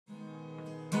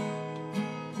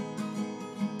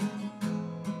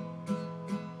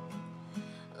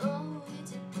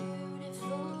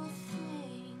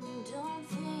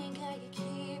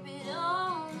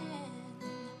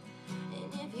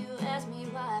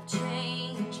life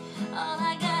change. All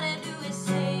I gotta do is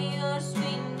say your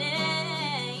sweet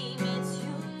name. It's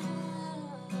your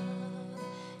love,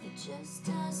 it just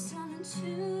does something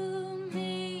to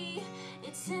me.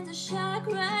 It sends a shock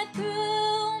right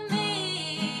through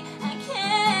me. I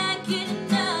can't get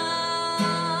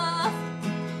enough.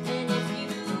 And if you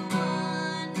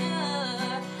wonder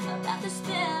about the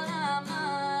spell I'm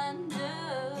under,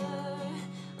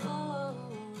 oh,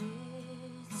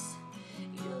 it's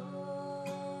your love.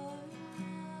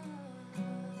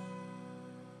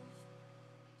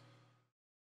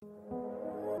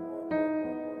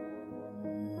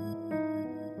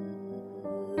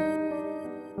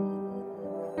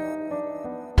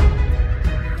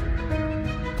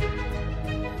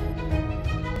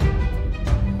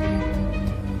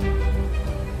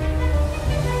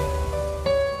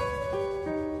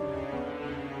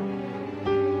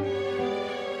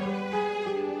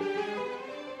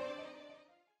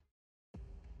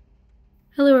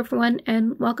 Hello everyone,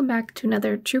 and welcome back to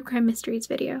another True Crime Mysteries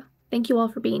video. Thank you all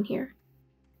for being here.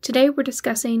 Today we're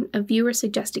discussing a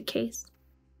viewer-suggested case.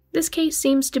 This case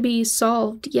seems to be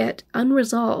solved yet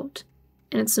unresolved,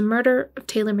 and it's the murder of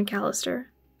Taylor McAllister.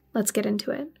 Let's get into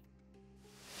it.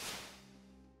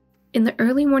 In the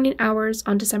early morning hours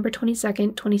on December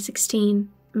 22nd, 2016,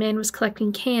 a man was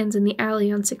collecting cans in the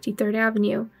alley on 63rd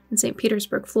Avenue in St.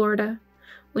 Petersburg, Florida,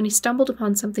 when he stumbled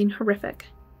upon something horrific.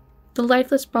 The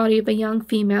lifeless body of a young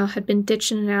female had been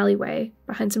ditched in an alleyway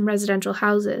behind some residential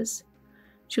houses.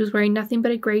 She was wearing nothing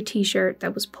but a gray t-shirt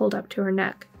that was pulled up to her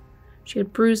neck. She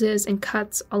had bruises and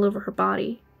cuts all over her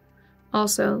body.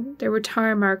 Also, there were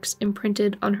tire marks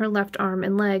imprinted on her left arm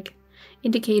and leg,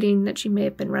 indicating that she may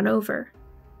have been run over.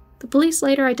 The police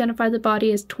later identified the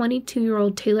body as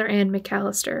 22-year-old Taylor Ann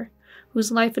McAllister, whose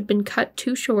life had been cut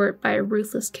too short by a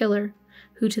ruthless killer,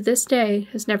 who to this day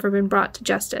has never been brought to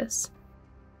justice.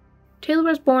 Taylor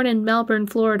was born in Melbourne,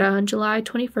 Florida on July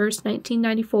 21,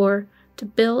 1994, to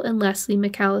Bill and Leslie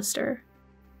McAllister.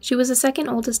 She was the second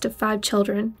oldest of 5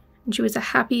 children, and she was a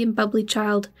happy and bubbly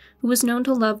child who was known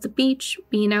to love the beach,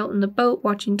 being out in the boat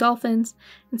watching dolphins,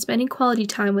 and spending quality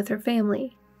time with her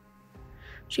family.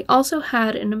 She also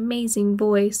had an amazing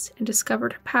voice and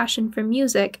discovered her passion for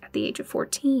music at the age of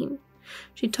 14.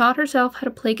 She taught herself how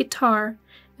to play guitar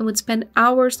and would spend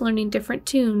hours learning different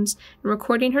tunes and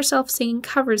recording herself singing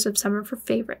covers of some of her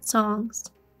favorite songs.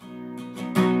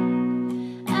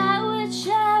 I wish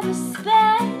I was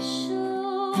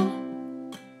special.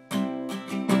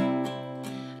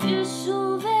 You're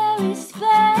so very special.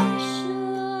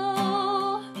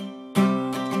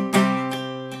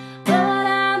 But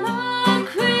I'm a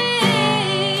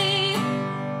creep.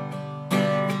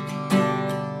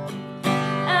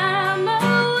 I'm a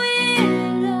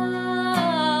weirdo.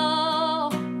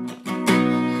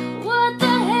 What the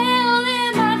hell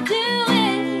am I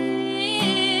doing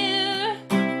here?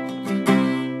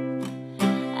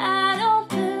 I don't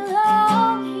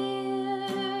belong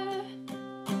here.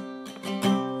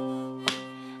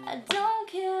 I don't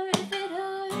care if it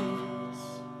hurts.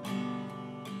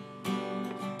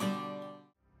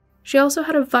 She also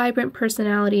had a vibrant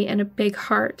personality and a big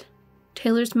heart.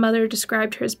 Taylor's mother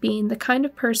described her as being the kind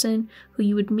of person who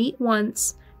you would meet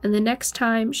once, and the next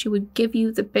time she would give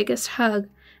you the biggest hug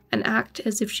and act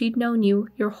as if she'd known you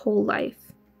your whole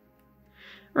life.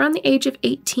 Around the age of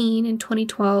 18 in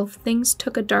 2012, things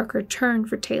took a darker turn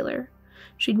for Taylor.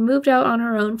 She'd moved out on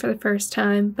her own for the first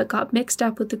time, but got mixed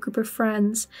up with a group of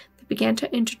friends that began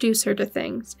to introduce her to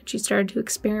things, and she started to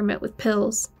experiment with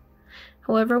pills.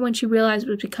 However, when she realized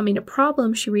it was becoming a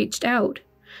problem, she reached out.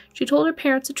 She told her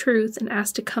parents the truth and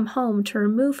asked to come home to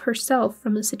remove herself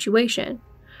from the situation.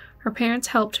 Her parents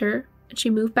helped her, and she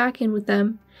moved back in with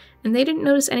them, and they didn't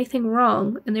notice anything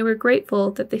wrong, and they were grateful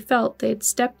that they felt they had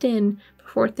stepped in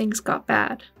before things got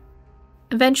bad.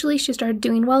 Eventually, she started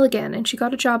doing well again, and she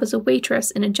got a job as a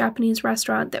waitress in a Japanese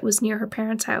restaurant that was near her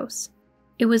parents' house.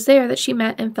 It was there that she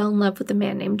met and fell in love with a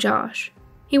man named Josh.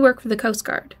 He worked for the Coast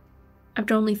Guard.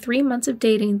 After only 3 months of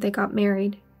dating, they got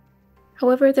married.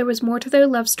 However, there was more to their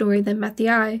love story than met the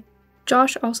eye.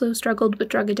 Josh also struggled with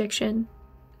drug addiction,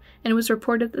 and it was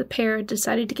reported that the pair had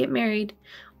decided to get married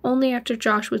only after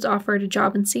Josh was offered a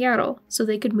job in Seattle so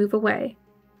they could move away.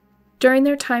 During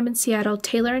their time in Seattle,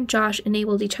 Taylor and Josh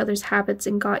enabled each other's habits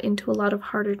and got into a lot of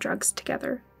harder drugs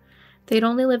together. They had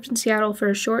only lived in Seattle for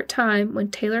a short time when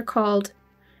Taylor called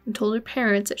and told her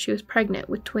parents that she was pregnant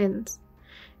with twins.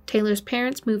 Taylor's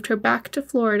parents moved her back to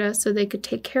Florida so they could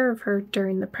take care of her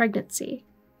during the pregnancy.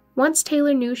 Once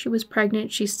Taylor knew she was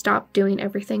pregnant, she stopped doing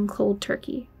everything cold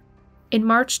turkey. In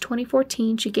March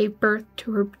 2014, she gave birth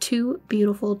to her 2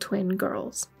 beautiful twin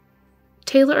girls.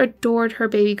 Taylor adored her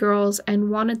baby girls and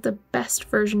wanted the best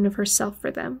version of herself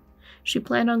for them. She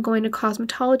planned on going to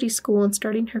cosmetology school and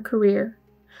starting her career.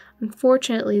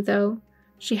 Unfortunately, though,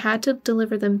 she had to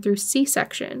deliver them through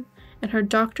C-section, and her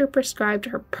doctor prescribed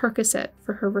her Percocet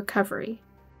for her recovery.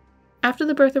 After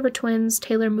the birth of her twins,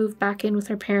 Taylor moved back in with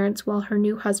her parents while her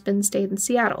new husband stayed in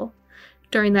Seattle.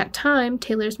 During that time,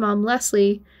 Taylor's mom,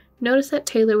 Leslie, noticed that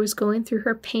Taylor was going through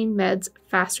her pain meds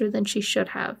faster than she should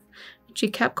have. She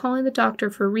kept calling the doctor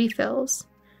for refills,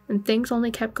 and things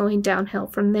only kept going downhill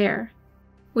from there.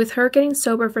 With her getting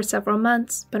sober for several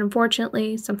months, but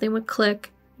unfortunately, something would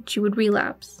click and she would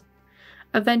relapse.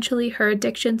 Eventually, her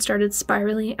addiction started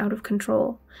spiraling out of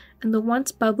control, and the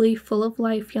once bubbly, full of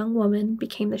life young woman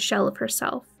became the shell of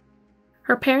herself.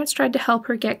 Her parents tried to help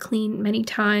her get clean many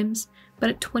times, but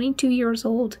at 22 years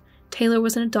old, Taylor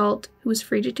was an adult who was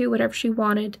free to do whatever she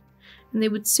wanted, and they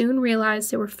would soon realize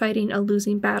they were fighting a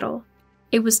losing battle.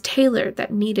 It was Taylor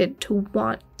that needed to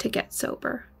want to get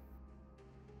sober.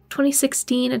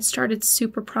 2016 had started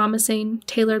super promising.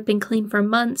 Taylor had been clean for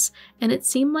months, and it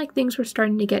seemed like things were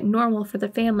starting to get normal for the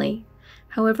family.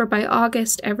 However, by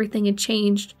August, everything had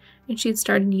changed, and she had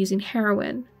started using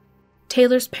heroin.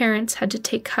 Taylor's parents had to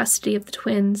take custody of the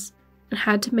twins, and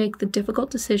had to make the difficult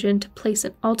decision to place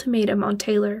an ultimatum on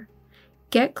Taylor.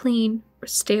 Get clean, or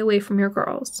stay away from your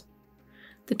girls.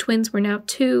 The twins were now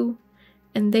 2,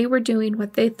 and they were doing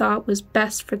what they thought was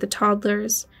best for the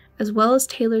toddlers, as well as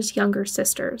Taylor's younger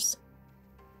sisters.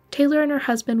 Taylor and her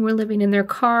husband were living in their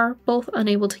car, both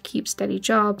unable to keep steady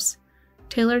jobs.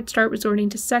 Taylor would start resorting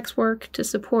to sex work to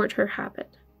support her habit.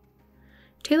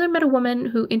 Taylor met a woman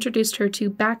who introduced her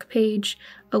to Backpage,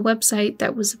 a website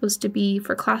that was supposed to be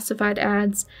for classified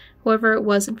ads. However, it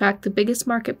was in fact the biggest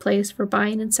marketplace for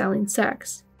buying and selling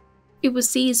sex. It was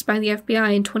seized by the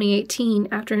FBI in 2018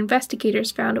 after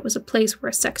investigators found it was a place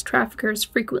where sex traffickers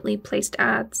frequently placed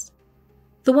ads.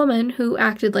 The woman, who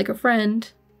acted like a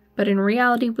friend, but in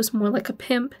reality was more like a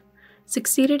pimp,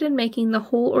 succeeded in making the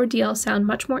whole ordeal sound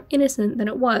much more innocent than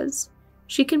it was.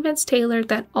 She convinced Taylor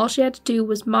that all she had to do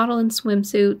was model in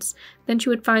swimsuits, then she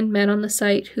would find men on the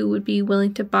site who would be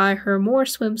willing to buy her more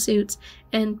swimsuits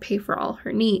and pay for all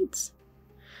her needs.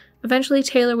 Eventually,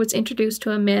 Taylor was introduced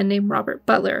to a man named Robert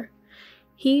Butler.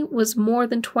 He was more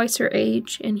than twice her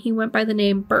age, and he went by the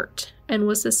name Bert, and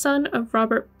was the son of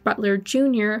Robert Butler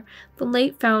Jr., the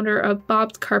late founder of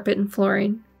Bob's Carpet and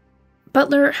Flooring.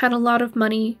 Butler had a lot of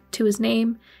money to his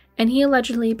name, and he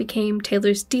allegedly became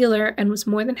Taylor's dealer and was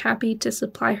more than happy to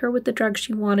supply her with the drugs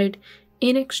she wanted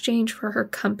in exchange for her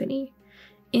company.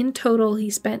 In total, he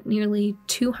spent nearly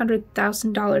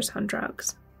 $200,000 on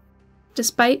drugs.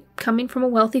 Despite coming from a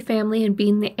wealthy family and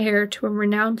being the heir to a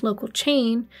renowned local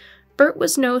chain, Bert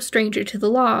was no stranger to the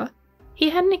law. He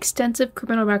had an extensive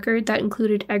criminal record that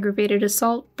included aggravated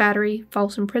assault, battery,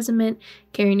 false imprisonment,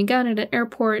 carrying a gun at an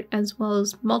airport, as well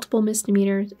as multiple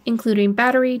misdemeanors, including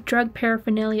battery, drug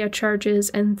paraphernalia charges,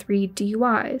 and 3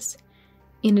 DUIs.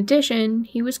 In addition,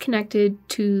 he was connected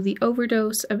to the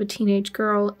overdose of a teenage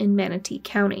girl in Manatee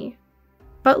County.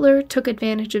 Butler took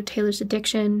advantage of Taylor's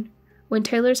addiction. When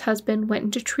Taylor's husband went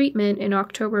into treatment in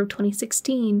October of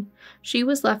 2016, she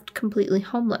was left completely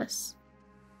homeless.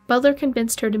 Butler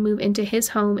convinced her to move into his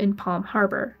home in Palm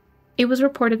Harbor. It was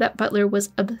reported that Butler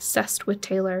was obsessed with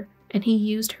Taylor, and he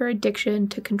used her addiction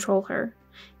to control her.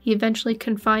 He eventually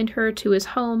confined her to his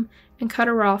home and cut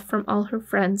her off from all her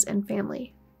friends and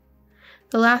family.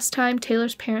 The last time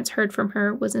Taylor's parents heard from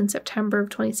her was in September of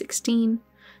 2016,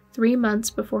 3 months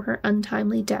before her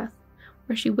untimely death,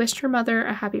 where she wished her mother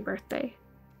a happy birthday.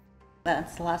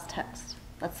 That's the last text.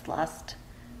 That's the last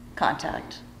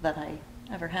contact that I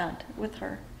ever had with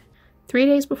her. 3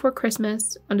 days before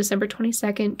Christmas, on December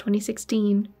 22nd,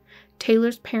 2016,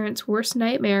 Taylor's parents' worst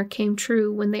nightmare came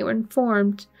true when they were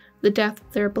informed of the death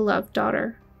of their beloved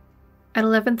daughter. At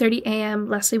 11:30 a.m.,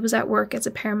 Leslie was at work as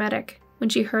a paramedic when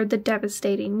she heard the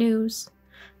devastating news.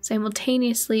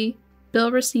 Simultaneously,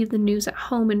 Bill received the news at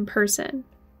home in person.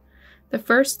 The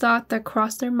first thought that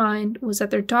crossed their mind was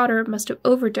that their daughter must have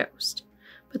overdosed,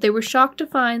 but they were shocked to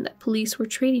find that police were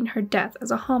treating her death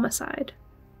as a homicide.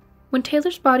 When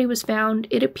Taylor's body was found,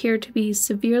 it appeared to be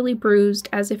severely bruised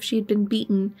as if she had been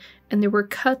beaten, and there were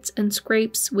cuts and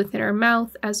scrapes within her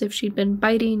mouth as if she'd been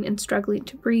biting and struggling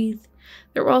to breathe.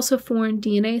 There were also foreign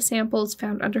DNA samples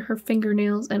found under her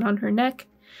fingernails and on her neck,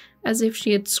 as if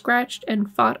she had scratched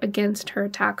and fought against her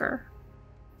attacker.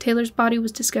 Taylor's body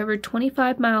was discovered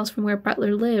 25 miles from where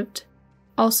Butler lived.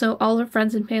 Also, all her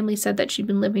friends and family said that she'd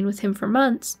been living with him for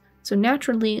months, so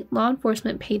naturally, law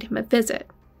enforcement paid him a visit.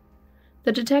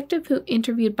 The detective who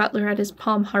interviewed Butler at his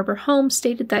Palm Harbor home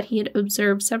stated that he had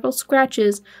observed several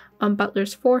scratches on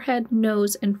Butler's forehead,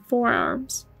 nose, and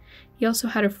forearms. He also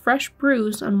had a fresh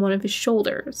bruise on one of his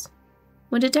shoulders.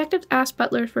 When detectives asked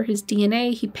Butler for his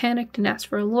DNA, he panicked and asked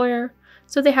for a lawyer,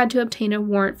 so they had to obtain a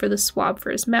warrant for the swab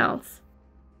for his mouth.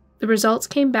 The results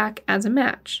came back as a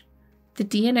match. The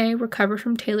DNA recovered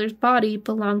from Taylor's body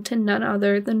belonged to none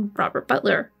other than Robert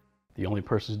Butler. The only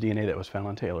person's DNA that was found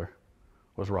on Taylor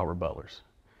was Robert Butler's.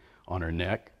 On her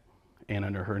neck and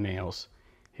under her nails,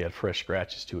 he had fresh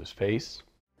scratches to his face.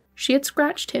 She had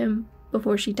scratched him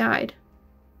before she died.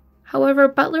 However,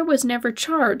 Butler was never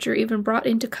charged or even brought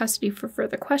into custody for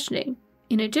further questioning.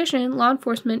 In addition, law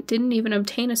enforcement didn't even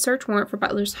obtain a search warrant for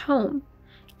Butler's home,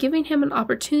 giving him an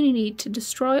opportunity to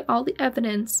destroy all the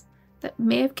evidence that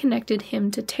may have connected him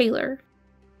to Taylor.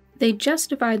 They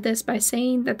justified this by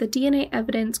saying that the DNA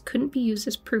evidence couldn't be used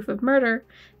as proof of murder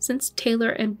since Taylor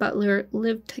and Butler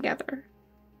lived together.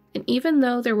 And even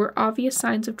though there were obvious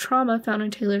signs of trauma found in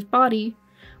Taylor's body,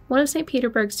 one of St.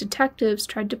 Petersburg's detectives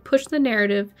tried to push the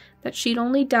narrative that she'd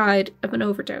only died of an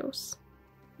overdose.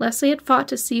 Leslie had fought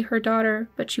to see her daughter,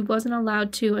 but she wasn't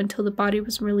allowed to until the body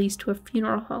was released to a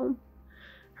funeral home.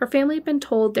 Her family had been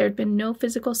told there had been no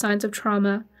physical signs of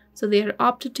trauma, so they had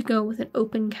opted to go with an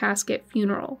open casket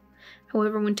funeral.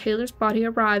 However, when Taylor's body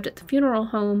arrived at the funeral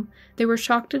home, they were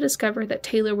shocked to discover that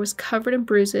Taylor was covered in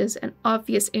bruises and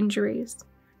obvious injuries.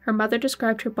 Her mother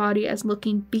described her body as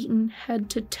looking beaten head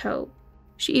to toe.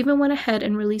 She even went ahead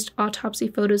and released autopsy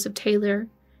photos of Taylor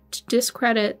to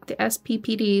discredit the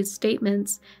SPPD's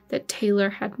statements that Taylor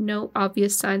had no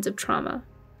obvious signs of trauma.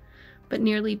 But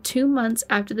nearly 2 months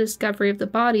after the discovery of the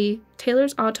body,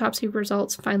 Taylor's autopsy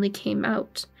results finally came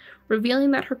out,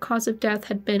 revealing that her cause of death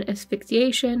had been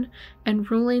asphyxiation and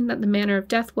ruling that the manner of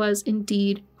death was,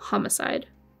 indeed, homicide.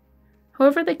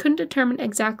 However, they couldn't determine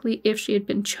exactly if she had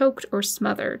been choked or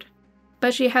smothered.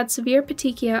 But she had severe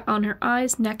petechia on her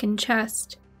eyes, neck, and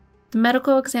chest. The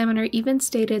medical examiner even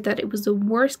stated that it was the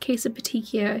worst case of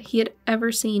petechia he had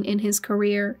ever seen in his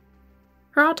career.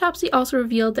 Her autopsy also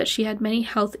revealed that she had many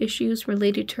health issues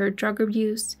related to her drug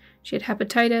abuse. She had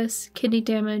hepatitis, kidney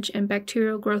damage, and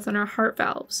bacterial growth on her heart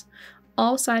valves,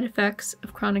 all side effects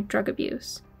of chronic drug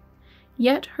abuse.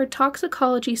 Yet, her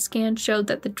toxicology scan showed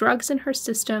that the drugs in her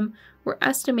system were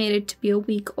estimated to be a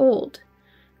week old.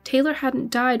 Taylor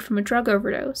hadn't died from a drug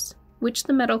overdose, which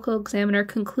the medical examiner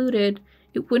concluded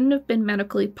it wouldn't have been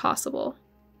medically possible.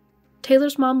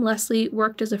 Taylor's mom, Leslie,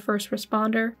 worked as a first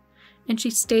responder, and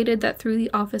she stated that through the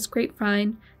office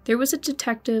grapevine, there was a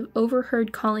detective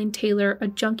overheard calling Taylor a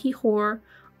junkie whore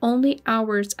only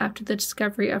hours after the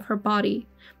discovery of her body,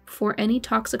 before any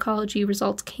toxicology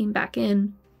results came back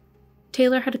in.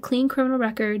 Taylor had a clean criminal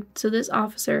record, so this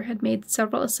officer had made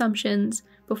several assumptions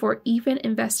before even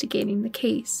investigating the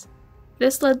case.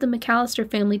 This led the McAllister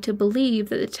family to believe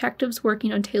that detectives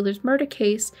working on Taylor's murder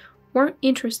case weren't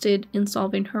interested in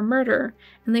solving her murder,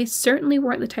 and they certainly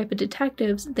weren't the type of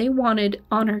detectives they wanted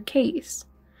on her case.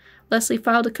 Leslie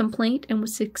filed a complaint and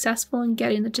was successful in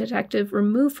getting the detective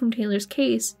removed from Taylor's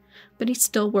case, but he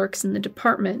still works in the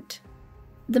department.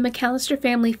 The McAllister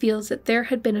family feels that there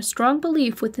had been a strong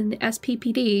belief within the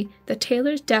SPPD that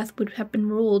Taylor's death would have been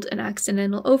ruled an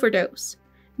accidental overdose.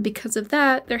 Because of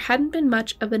that, there hadn't been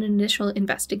much of an initial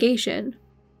investigation.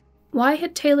 Why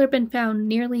had Taylor been found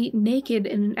nearly naked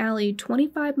in an alley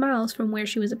 25 miles from where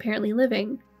she was apparently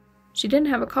living? She didn't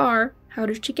have a car. How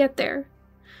did she get there?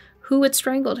 Who had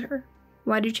strangled her?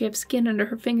 Why did she have skin under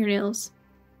her fingernails?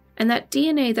 And that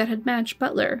DNA that had matched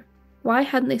Butler, why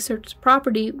hadn't they searched the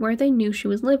property where they knew she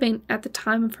was living at the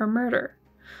time of her murder?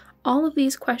 All of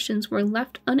these questions were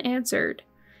left unanswered,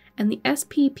 and the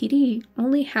SPPD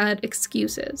only had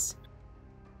excuses.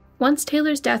 Once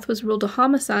Taylor's death was ruled a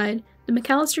homicide, the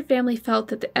McAllister family felt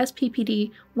that the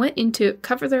SPPD went into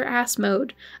cover-their-ass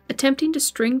mode, attempting to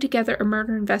string together a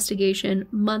murder investigation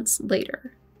months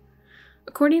later.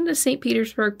 According to St.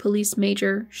 Petersburg Police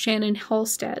Major Shannon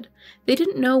Halstead, they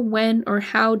didn't know when or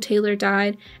how Taylor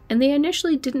died, and they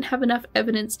initially didn't have enough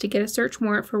evidence to get a search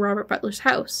warrant for Robert Butler's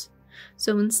house.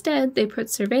 So instead, they put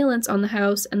surveillance on the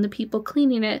house and the people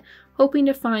cleaning it, hoping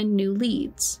to find new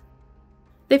leads.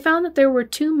 They found that there were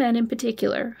 2 men in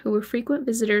particular who were frequent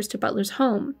visitors to Butler's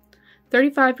home,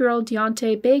 35-year-old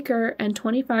Deontay Baker and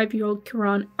 25-year-old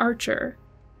Kieran Archer.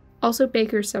 Also,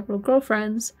 Baker's several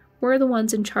girlfriends were the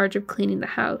ones in charge of cleaning the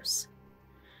house.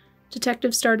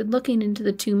 Detectives started looking into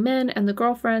the 2 men and the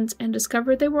girlfriends and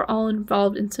discovered they were all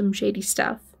involved in some shady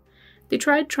stuff. They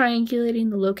tried triangulating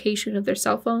the location of their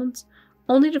cell phones,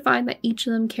 only to find that each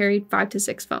of them carried 5 to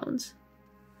 6 phones.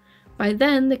 By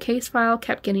then, the case file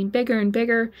kept getting bigger and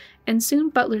bigger, and soon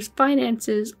Butler's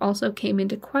finances also came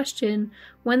into question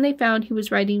when they found he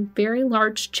was writing very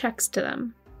large checks to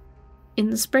them. In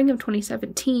the spring of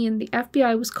 2017, the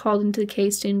FBI was called into the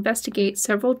case to investigate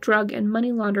several drug and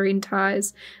money laundering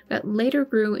ties that later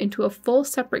grew into a full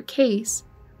separate case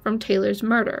from Taylor's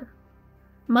murder.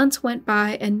 Months went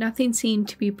by and nothing seemed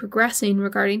to be progressing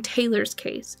regarding Taylor's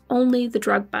case, only the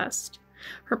drug bust.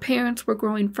 Her parents were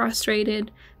growing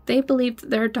frustrated. They believed that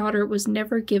their daughter was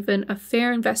never given a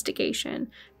fair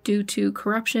investigation due to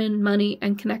corruption, money,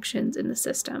 and connections in the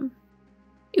system.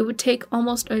 It would take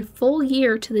almost a full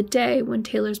year to the day when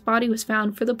Taylor's body was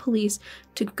found for the police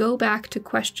to go back to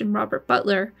question Robert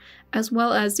Butler, as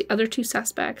well as the other two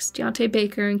suspects, Deontay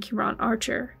Baker and Kieran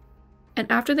Archer. And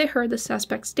after they heard the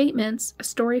suspects' statements, a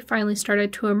story finally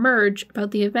started to emerge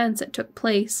about the events that took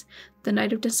place the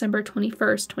night of December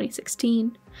 21st,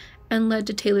 2016, and led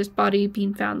to Taylor's body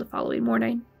being found the following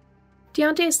morning.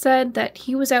 Deontay said that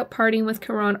he was out partying with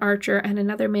Kieran Archer and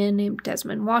another man named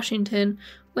Desmond Washington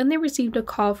when they received a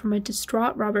call from a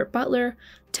distraught Robert Butler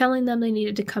telling them they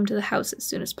needed to come to the house as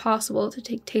soon as possible to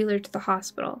take Taylor to the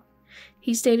hospital.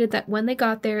 He stated that when they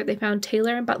got there, they found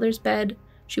Taylor in Butler's bed.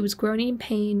 She was groaning in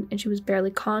pain and she was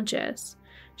barely conscious.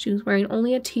 She was wearing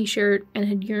only a t-shirt and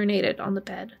had urinated on the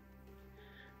bed.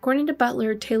 According to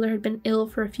Butler, Taylor had been ill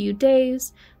for a few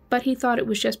days, but he thought it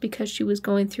was just because she was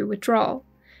going through withdrawal.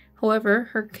 However,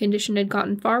 her condition had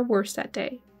gotten far worse that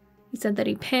day. He said that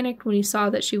he panicked when he saw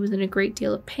that she was in a great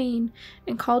deal of pain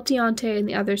and called Deontay and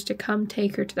the others to come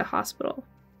take her to the hospital.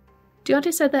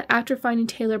 Deontay said that after finding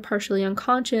Taylor partially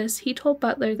unconscious, he told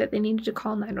Butler that they needed to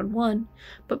call 911,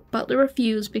 but Butler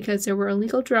refused because there were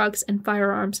illegal drugs and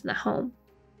firearms in the home.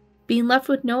 Being left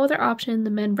with no other option, the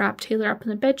men wrapped Taylor up in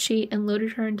the bedsheet and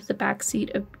loaded her into the back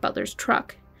seat of Butler's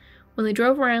truck, when they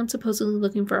drove around supposedly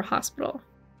looking for a hospital.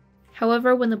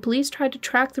 However, when the police tried to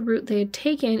track the route they had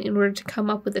taken in order to come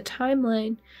up with a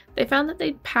timeline, they found that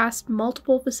they'd passed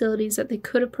multiple facilities that they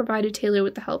could have provided Taylor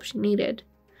with the help she needed.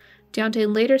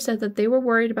 Deontay later said that they were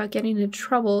worried about getting into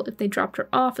trouble if they dropped her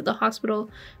off at the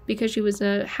hospital because she was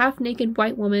a half-naked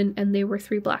white woman and they were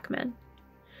 3 black men.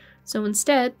 So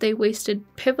instead, they wasted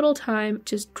pivotal time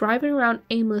just driving around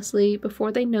aimlessly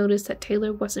before they noticed that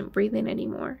Taylor wasn't breathing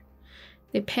anymore.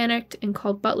 They panicked and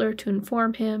called Butler to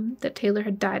inform him that Taylor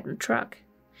had died in the truck.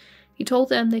 He told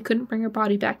them they couldn't bring her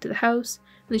body back to the house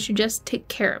and they should just take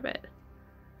care of it.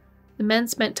 The men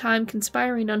spent time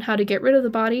conspiring on how to get rid of the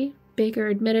body. Baker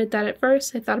admitted that at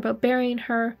first they thought about burying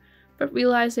her, but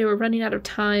realized they were running out of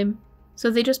time, so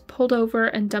they just pulled over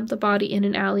and dumped the body in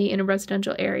an alley in a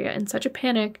residential area in such a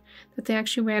panic that they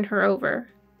actually ran her over.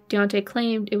 Deontay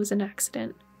claimed it was an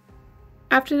accident.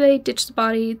 After they ditched the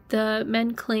body, the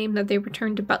men claimed that they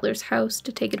returned to Butler's house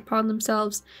to take it upon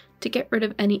themselves to get rid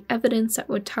of any evidence that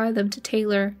would tie them to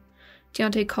Taylor.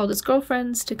 Deontay called his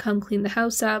girlfriends to come clean the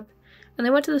house up, and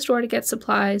they went to the store to get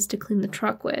supplies to clean the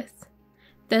truck with.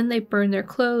 Then they burned their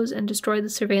clothes and destroyed the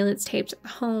surveillance tapes at the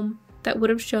home that would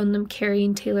have shown them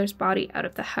carrying Taylor's body out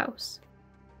of the house.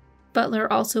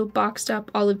 Butler also boxed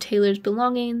up all of Taylor's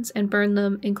belongings and burned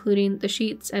them, including the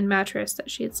sheets and mattress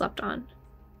that she had slept on.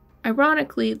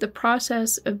 Ironically, the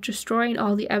process of destroying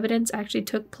all the evidence actually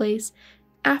took place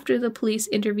after the police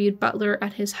interviewed Butler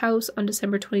at his house on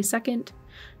December 22nd,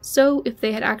 so if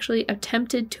they had actually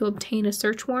attempted to obtain a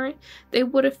search warrant, they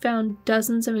would have found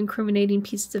dozens of incriminating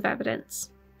pieces of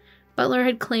evidence. Butler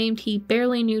had claimed he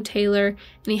barely knew Taylor and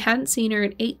he hadn't seen her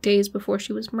in 8 days before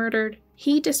she was murdered.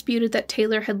 He disputed that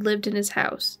Taylor had lived in his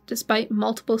house, despite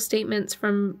multiple statements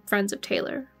from friends of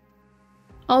Taylor.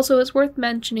 Also, it's worth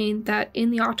mentioning that in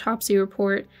the autopsy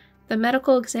report, the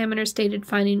medical examiner stated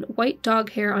finding white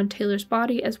dog hair on Taylor's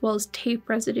body as well as tape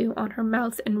residue on her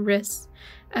mouth and wrists,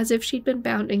 as if she'd been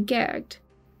bound and gagged.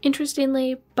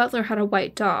 Interestingly, Butler had a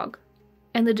white dog,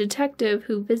 and the detective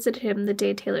who visited him the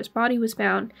day Taylor's body was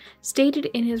found stated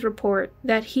in his report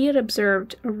that he had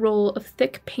observed a roll of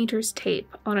thick painter's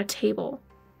tape on a table.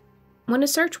 When a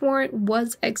search warrant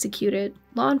was executed,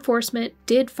 law enforcement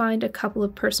did find a couple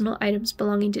of personal items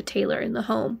belonging to Taylor in the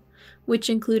home, which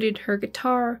included her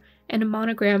guitar and a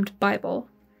monogrammed Bible.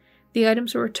 The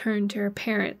items were returned to her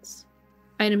parents.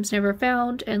 Items never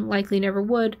found, and likely never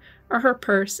would, are her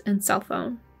purse and cell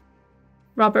phone.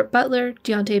 Robert Butler,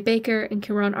 Deontay Baker, and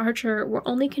Kieran Archer were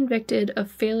only convicted of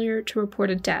failure to report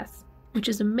a death, which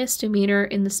is a misdemeanor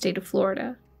in the state of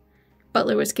Florida.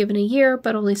 Butler was given a year,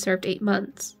 but only served 8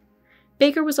 months.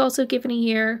 Baker was also given a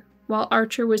year, while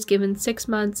Archer was given 6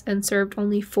 months and served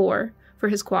only 4 for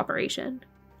his cooperation.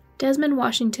 Desmond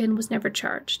Washington was never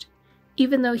charged,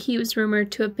 even though he was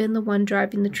rumored to have been the one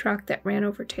driving the truck that ran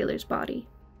over Taylor's body.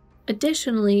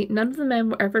 Additionally, none of the men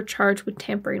were ever charged with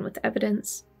tampering with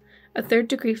evidence, a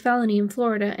third-degree felony in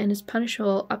Florida and is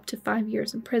punishable up to 5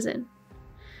 years in prison.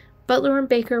 Butler and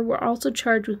Baker were also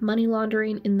charged with money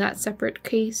laundering in that separate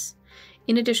case.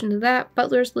 In addition to that,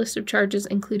 Butler's list of charges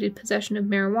included possession of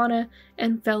marijuana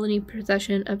and felony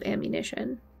possession of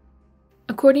ammunition.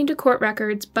 According to court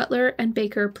records, Butler and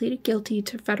Baker pleaded guilty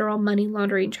to federal money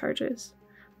laundering charges.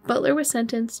 Butler was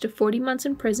sentenced to 40 months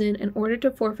in prison and ordered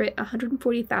to forfeit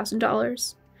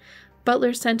 $140,000.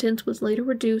 Butler's sentence was later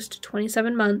reduced to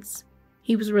 27 months.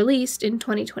 He was released in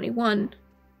 2021.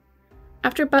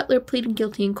 After Butler pleaded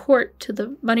guilty in court to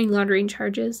the money laundering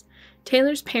charges,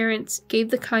 Taylor's parents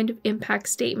gave the kind of impact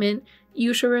statement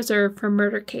you should reserve for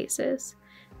murder cases.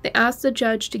 They asked the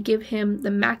judge to give him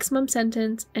the maximum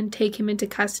sentence and take him into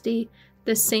custody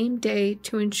the same day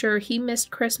to ensure he missed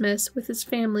Christmas with his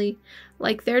family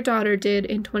like their daughter did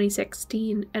in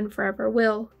 2016 and forever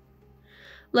will.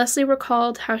 Leslie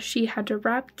recalled how she had to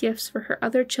wrap gifts for her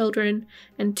other children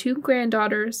and 2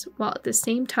 granddaughters while at the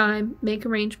same time make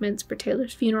arrangements for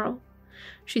Taylor's funeral.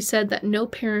 She said that no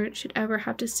parent should ever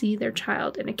have to see their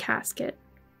child in a casket.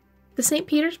 The St.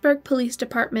 Petersburg Police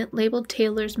Department labeled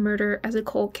Taylor's murder as a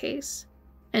cold case,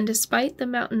 and despite the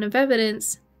mountain of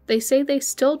evidence, they say they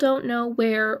still don't know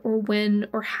where or when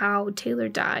or how Taylor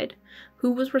died,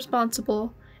 who was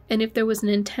responsible, and if there was an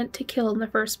intent to kill in the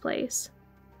first place.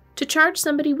 To charge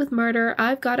somebody with murder,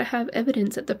 I've got to have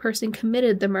evidence that the person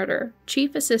committed the murder,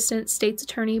 Chief Assistant State's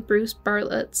Attorney Bruce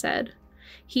Bartlett said.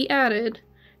 He added,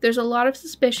 "There's a lot of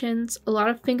suspicions, a lot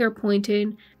of finger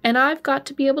pointing, and I've got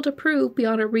to be able to prove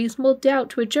beyond a reasonable doubt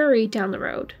to a jury down the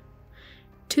road."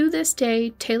 To this day,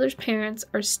 Taylor's parents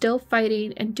are still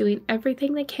fighting and doing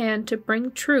everything they can to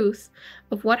bring truth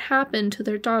of what happened to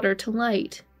their daughter to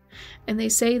light, and they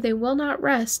say they will not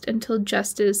rest until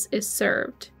justice is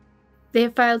served. They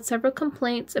have filed several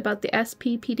complaints about the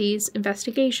SPPD's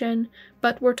investigation,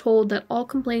 but were told that all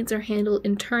complaints are handled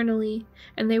internally,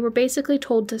 and they were basically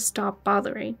told to stop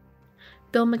bothering.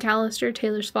 Bill McAllister,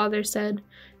 Taylor's father, said,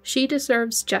 "She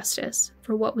deserves justice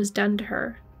for what was done to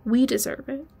her. We deserve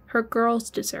it. Her girls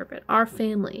deserve it. Our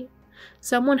family.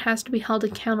 Someone has to be held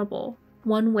accountable,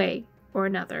 one way or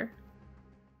another."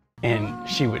 And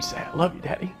she would say, "I love you,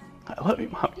 Daddy. I love you,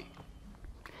 Mommy.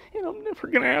 And I'm never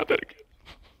going to have that again."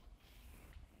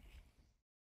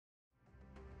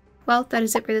 Well, that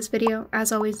is it for this video.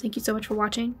 As always, thank you so much for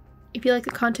watching. If you like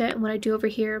the content and what I do over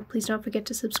here, please don't forget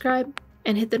to subscribe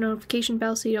and hit the notification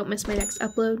bell so you don't miss my next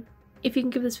upload. If you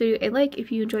can give this video a like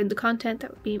if you enjoyed the content,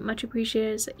 that would be much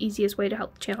appreciated. It's the easiest way to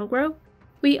help the channel grow.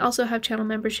 We also have channel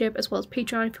membership as well as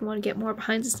Patreon if you want to get more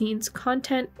behind the scenes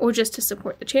content or just to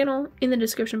support the channel. In the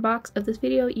description box of this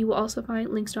video, you will also find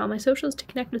links to all my socials to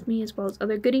connect with me as well as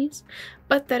other goodies.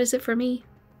 But that is it for me.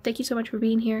 Thank you so much for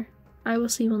being here. I will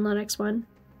see you in the next one.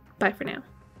 Bye for now.